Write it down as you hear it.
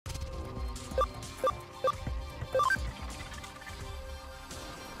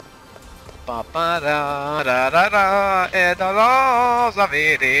ba ba da da da da e da la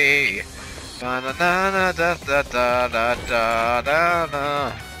zavere ba na na da da da da da da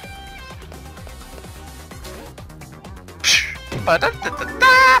da ba da da da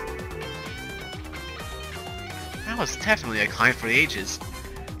da. That was definitely a client for the ages.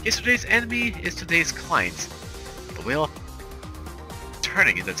 Yesterday's enemy is today's client. The wheel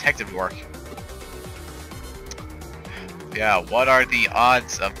turning in detective work. Yeah, what are the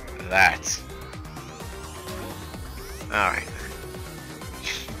odds of that? Alright.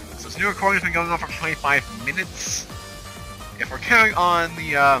 So this new recording's been going on for 25 minutes. If we're counting on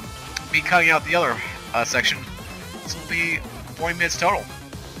the, me cutting out the other section, this will be 40 minutes total.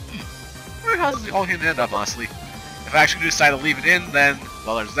 Where how's it all gonna end up, honestly? If I actually decide to leave it in, then,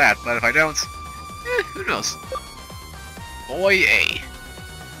 well, there's that. But if I don't, who knows? Boy A.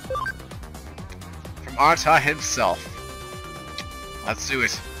 From Arta himself. Let's do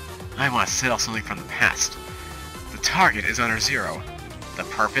it. I want to set off something from the past. The target is under zero. The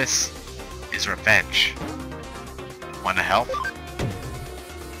purpose is revenge. Want to help?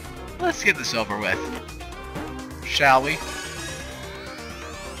 Let's get this over with. Shall we?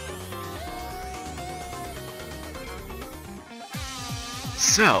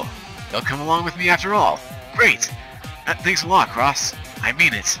 So, they'll come along with me after all. Great! Thanks a lot, Cross. I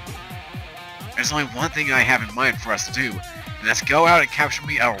mean it. There's only one thing I have in mind for us to do, and that's go out and capture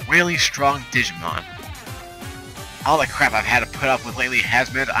me a really strong Digimon. All the crap I've had to put up with lately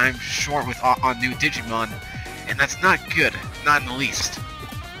has meant I'm short on new Digimon, and that's not good, not in the least.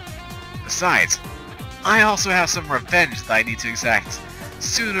 Besides, I also have some revenge that I need to exact,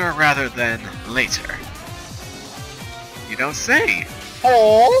 sooner rather than later. You don't say!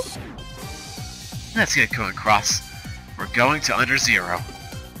 Oh! Let's get going, Cross. We're going to Under Zero.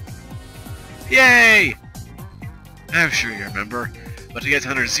 Yay! I'm sure you remember, but to get to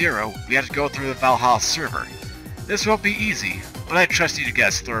Under Zero, we have to go through the Valhalla server. This won't be easy, but I trust you to get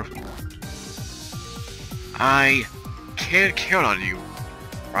us through. I can't count on you,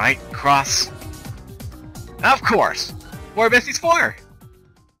 right, Cross? Of course! We're besties for!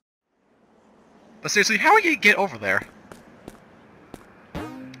 But seriously, how are we gonna get over there?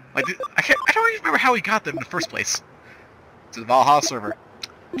 Like, I don't even remember how we got them in the first place. To the Valhalla server.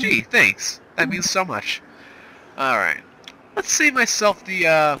 Gee, thanks. That means so much. Alright. Let's save myself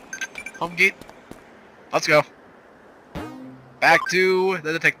the, home gate. Let's go. Back to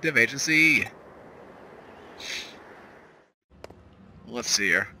the detective agency. Let's see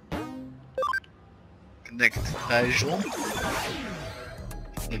here. Connect visual.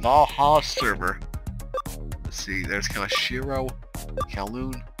 The Valhalla server. Let's see, there's Kamashiro,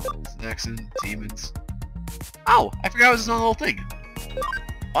 Kowloon, Snaxon, Demons. Oh, I forgot it was this little thing.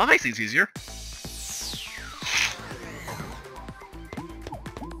 Well, that makes things easier.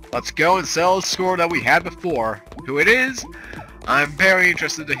 Let's go and sell the score that we had before. Who it is, I'm very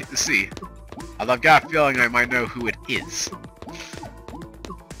interested to see. I've got a feeling I might know who it is.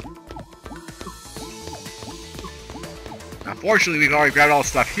 Unfortunately, we've already grabbed all the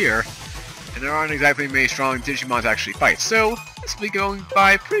stuff here, and there aren't exactly many strong Digimon to actually fight, so this will be going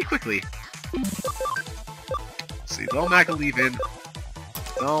by pretty quickly. Let's see, they'll Mac a leave in.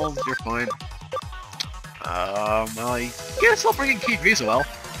 No, you're fine. I guess I'll bring in Keith Riesewell.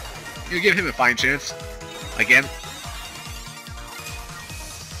 You give him a fine chance. Again.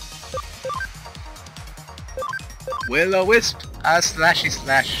 Will-o-wisp, slashy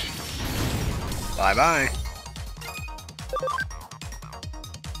slash. Bye-bye.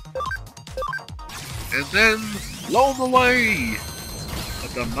 And then, blow them away!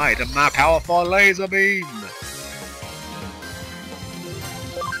 With the might of my powerful laser beam!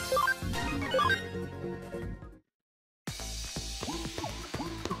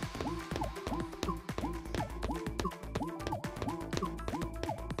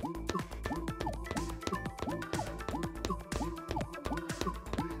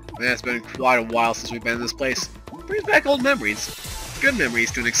 Man, it's been quite a while since we've been in this place. Brings back old memories. Good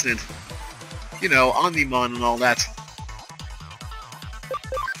memories to an extent. You know, Omnimon and all that.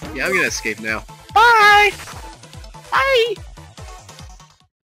 Yeah, I'm gonna escape now. Bye! Bye!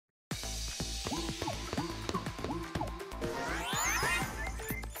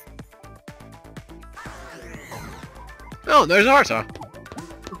 Oh, there's Arta.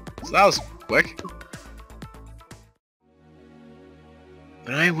 So that was quick.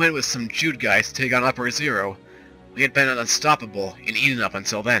 When I went with some Jude guys to take on Upper Zero, we had been unstoppable in Eden up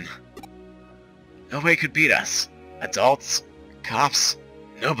until then. Nobody could beat us. Adults, cops,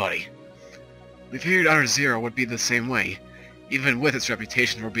 nobody. We figured Under Zero would be the same way, even with its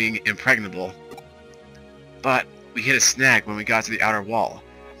reputation for being impregnable. But we hit a snag when we got to the outer wall.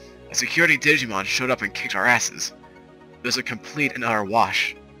 A security Digimon showed up and kicked our asses. It was a complete and utter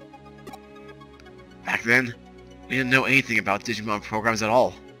wash. Back then, we didn't know anything about Digimon programs at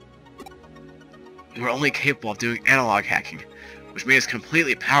all. We were only capable of doing analog hacking, which made us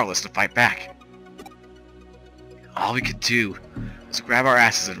completely powerless to fight back. All we could do was grab our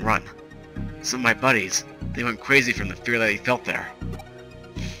asses and run. Some of my buddies, they went crazy from the fear that they felt there.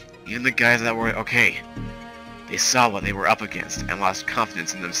 Even the guys that were okay, they saw what they were up against and lost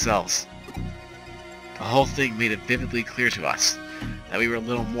confidence in themselves. The whole thing made it vividly clear to us that we were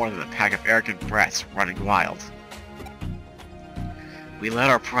little more than a pack of arrogant brats running wild. We let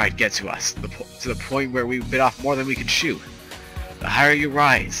our pride get to us, to the point where we bit off more than we could chew. The higher you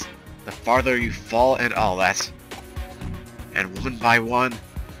rise, the farther you fall and all that. And one by one,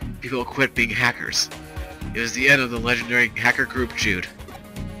 people quit being hackers. It was the end of the legendary hacker group, Jude.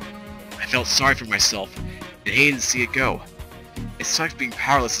 I felt sorry for myself and hated to see it go. It sucked being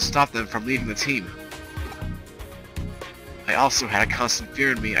powerless to stop them from leaving the team. I also had a constant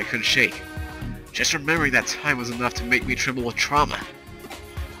fear in me I couldn't shake. Just remembering that time was enough to make me tremble with trauma.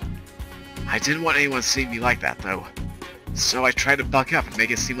 I didn't want anyone seeing me like that, though. So I tried to buck up and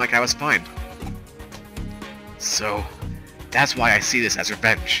make it seem like I was fine. So, that's why I see this as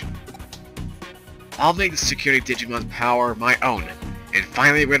revenge. I'll make the security Digimon's power my own, and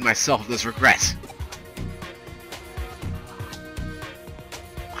finally rid myself of this regret.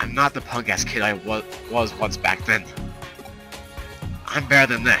 I'm not the punk-ass kid I was once back then. I'm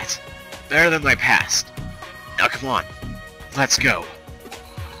better than that. Better than my past. Now come on, let's go.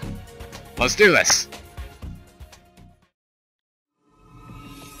 Let's do this!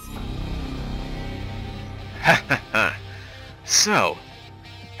 Hahaha. So,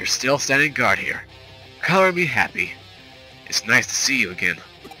 you're still standing guard here. Color me happy. It's nice to see you again.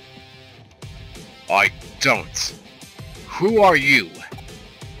 I don't. Who are you?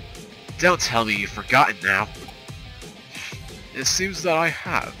 Don't tell me you've forgotten now. It seems that I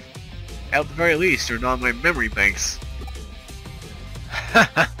have. At the very least, you're not on my memory banks.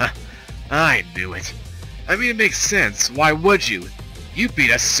 Hahaha. I knew it. I mean, it makes sense. Why would you? You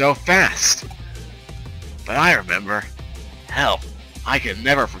beat us so fast. But I remember. Hell, I can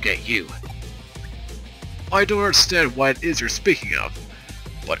never forget you. I don't understand what it is you're speaking of,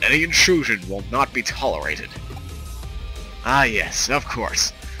 but any intrusion will not be tolerated. Ah yes, of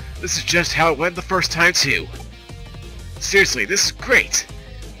course. This is just how it went the first time too. Seriously, this is great.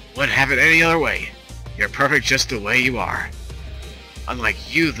 Wouldn't have it any other way. You're perfect just the way you are.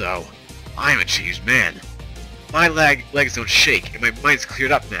 Unlike you though, I'm a changed man. My legs don't shake and my mind's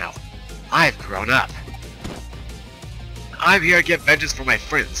cleared up now. I've grown up. I'm here to get vengeance for my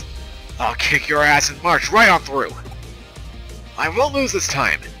friends. I'll kick your ass and march right on through. I won't lose this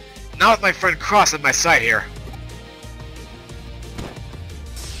time. Not with my friend Cross at my side here.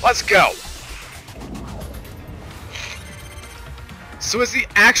 Let's go. So it's the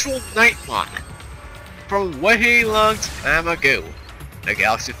actual Nightmon from way long time ago. A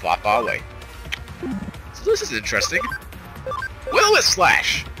galaxy far, far away. So this is interesting. Will-O-Wisp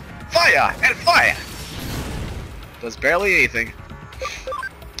Slash! Fire and fire! Does barely anything.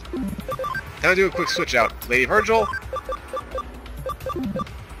 Time to do a quick switch out. Lady Virgil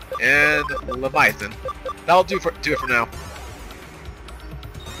and Leviathan. That'll do it for now.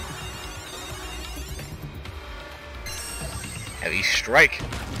 Heavy strike.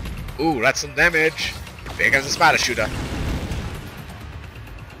 Ooh, that's some damage. There comes the Spider Shooter.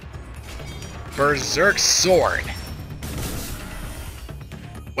 Berserk Sword.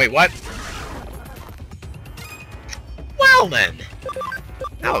 Wait, what? Well then.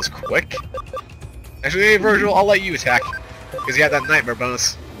 That was quick. Actually, hey, Virgil, I'll let you attack. Because you have that nightmare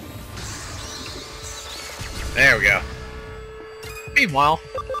bonus. There we go. Meanwhile,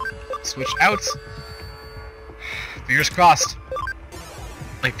 switch out. Fingers crossed.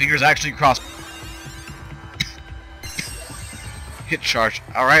 My fingers actually crossed. Hit charge.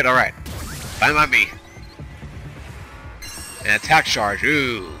 Alright, alright. Fine by me. And attack charge.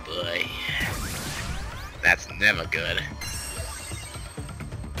 Ooh, boy. That's never good.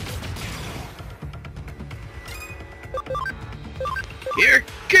 Here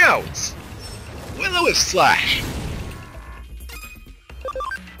goes! Will-O-Wisp Slash!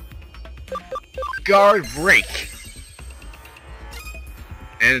 Guard Break!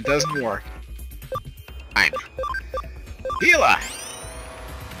 And it doesn't work. Fine. Healer!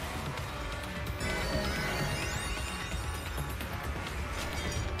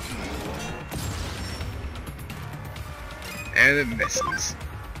 And it misses.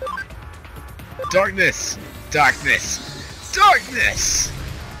 Darkness! Darkness! Darkness!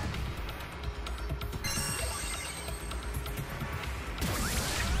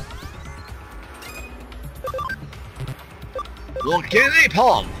 We'll get a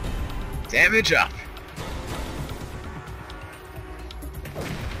palm. Damage up.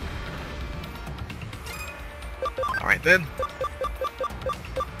 Alright then.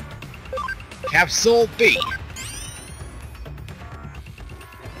 Capsule B.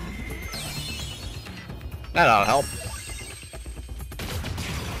 That ought to help.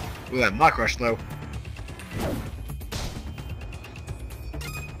 Ooh, that Mach Rush though.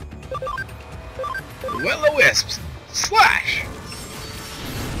 Will-o-wisps! Slash!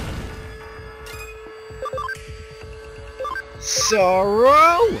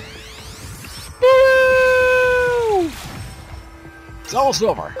 Sorrow! Boo! It's almost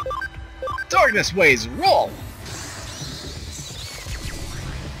over. Darkness waves roll!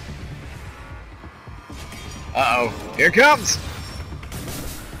 Uh-oh, here it comes!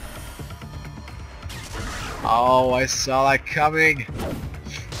 Oh, I saw that coming.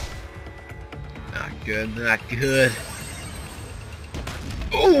 Not good, not good.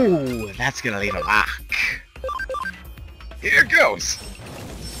 Ooh, that's gonna leave a mark. Here goes.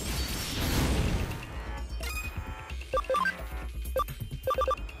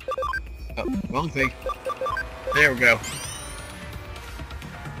 Oh, wrong thing. There we go.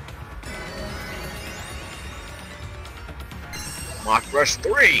 Mach Rush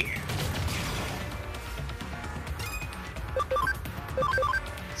 3.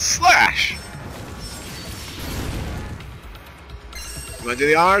 Slash. You wanna do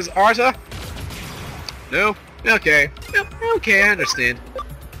the honors, Arta? No? Okay. No, okay, I understand.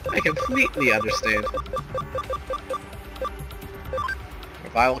 I completely understand.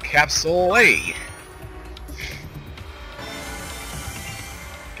 Revival Capsule A.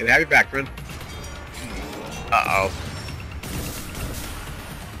 Can I have you back, friend? Uh-oh.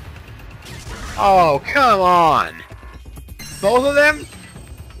 Oh, come on! Both of them?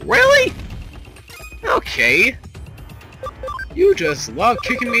 Really? Okay. You just love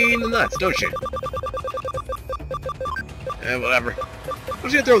kicking me in the nuts, don't you? Whatever. I'm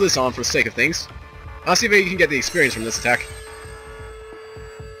just gonna throw this on for the sake of things. I'll see if you can get the experience from this attack.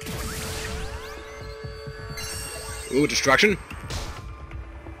 Ooh, destruction.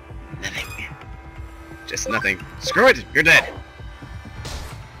 Nothing. Just nothing. Screw it! You're dead!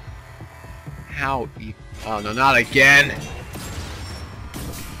 How e- Oh no, not again!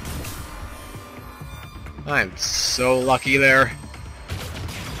 I'm so lucky there.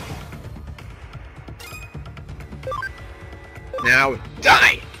 Now,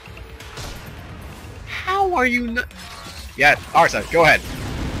 die! How are you not- Yeah, Arta, go ahead.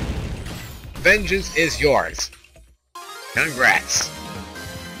 Vengeance is yours. Congrats.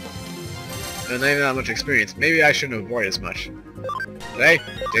 Not even that much experience. Maybe I shouldn't avoid as much. But hey,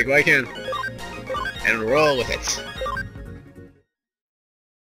 take what I can. And roll with it.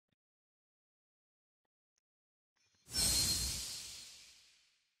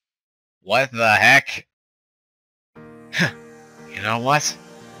 What the heck? You know what?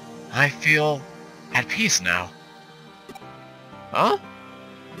 I feel at peace now. Huh?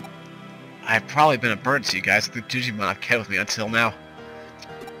 I've probably been a burden to you guys with the Digimon I've kept with me until now.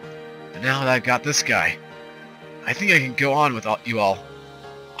 But now that I've got this guy, I think I can go on with you all.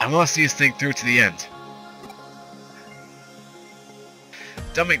 I want to see this thing through to the end.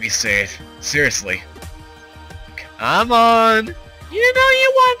 Don't make me say it. Seriously. Come on! You know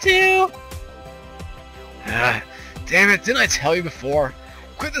you want to! Damn it, didn't I tell you before?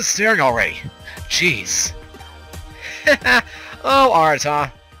 Quit the staring already! Jeez. Oh,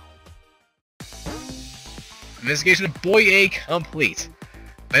 Arta. Investigation of Boy A complete.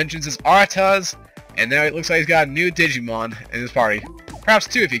 Vengeance is Arta's, and now it looks like he's got a new Digimon in his party. Perhaps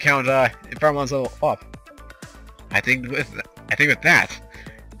two if you count Environment's level up. I think with that,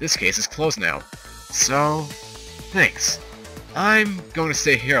 this case is closed now. So, thanks. I'm going to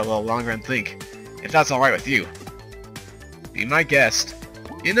stay here a little longer and think, if that's alright with you. Be my guest.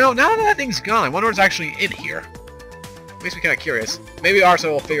 You know, now that thing's gone, I wonder what's actually in here. Makes me kind of curious. Maybe Arta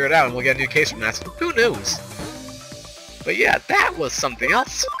will figure it out and we'll get a new case from that. Who knows? But yeah, that was something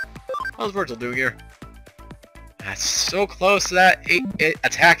else. How's Virgil doing here? That's so close to that 8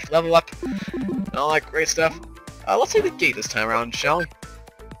 attack level up. And all that great stuff. Let's take the gate this time around, shall we?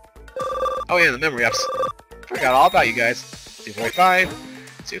 Oh yeah, the memory ups. Forgot all about you guys. 245,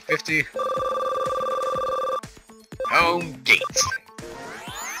 250. Home gate.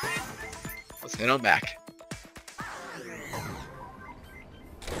 Let's head on back.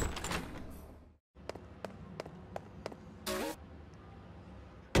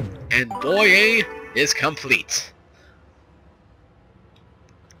 And Boy A is complete.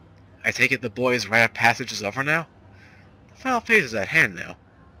 I take it the boy's rite of passage is over now? The final phase is at hand now.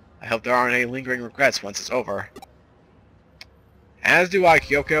 I hope there aren't any lingering regrets once it's over. As do I,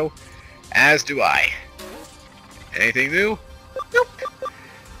 Kyoko. As do I. Anything new? Nope.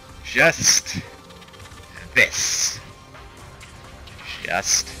 Just this.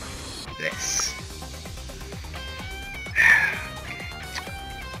 Just this.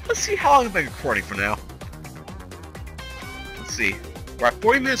 Let's see how long I've been recording for now. Let's see. We're at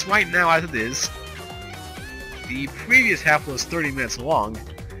 40 minutes right now as it is. The previous half was 30 minutes long.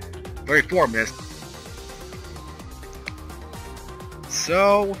 34 minutes.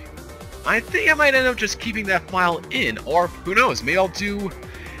 So, I think I might end up just keeping that file in, or who knows, maybe I'll do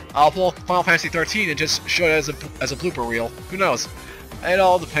Final Fantasy 13 and just show it as a blooper reel. Who knows? It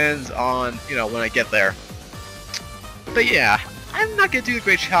all depends on, you know, when I get there. But yeah, I'm not gonna do the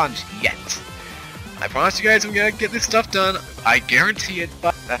Great Challenge yet. I promise you guys I'm gonna get this stuff done. I guarantee it,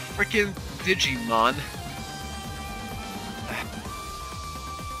 but that freaking Digimon.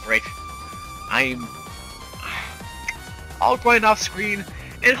 Right. I'll grind off screen,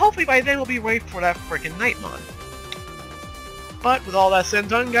 and hopefully by then we'll be ready for that freaking Nightmon. But with all that said and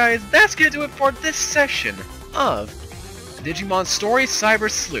done, guys, that's gonna do it for this session of Digimon Story Cyber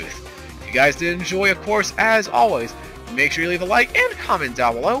Sleuth. If you guys did enjoy, of course, as always, make sure you leave a like and comment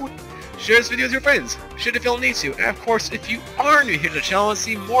down below. Share this video with your friends, should you feel the need to, and of course, if you are new here to the channel and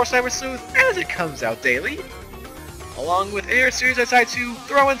see more Cyber Sleuth as it comes out daily, along with any series I decide to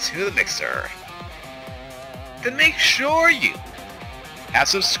throw into the mixer, then make sure you have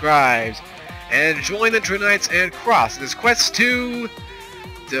subscribed and join the Dread Knights and Cross in this quest to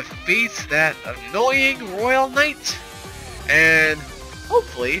defeat that annoying Royal Knight and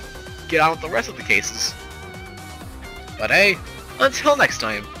hopefully get on with the rest of the cases. But hey, until next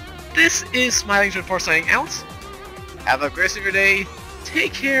time, this is Smiling Dread Force signing out. Have a great rest of your day,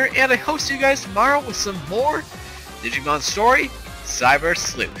 take care, and I hope to see you guys tomorrow with some more Digimon Story Cyber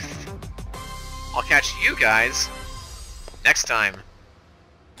Sleuth. I'll catch you guys next time.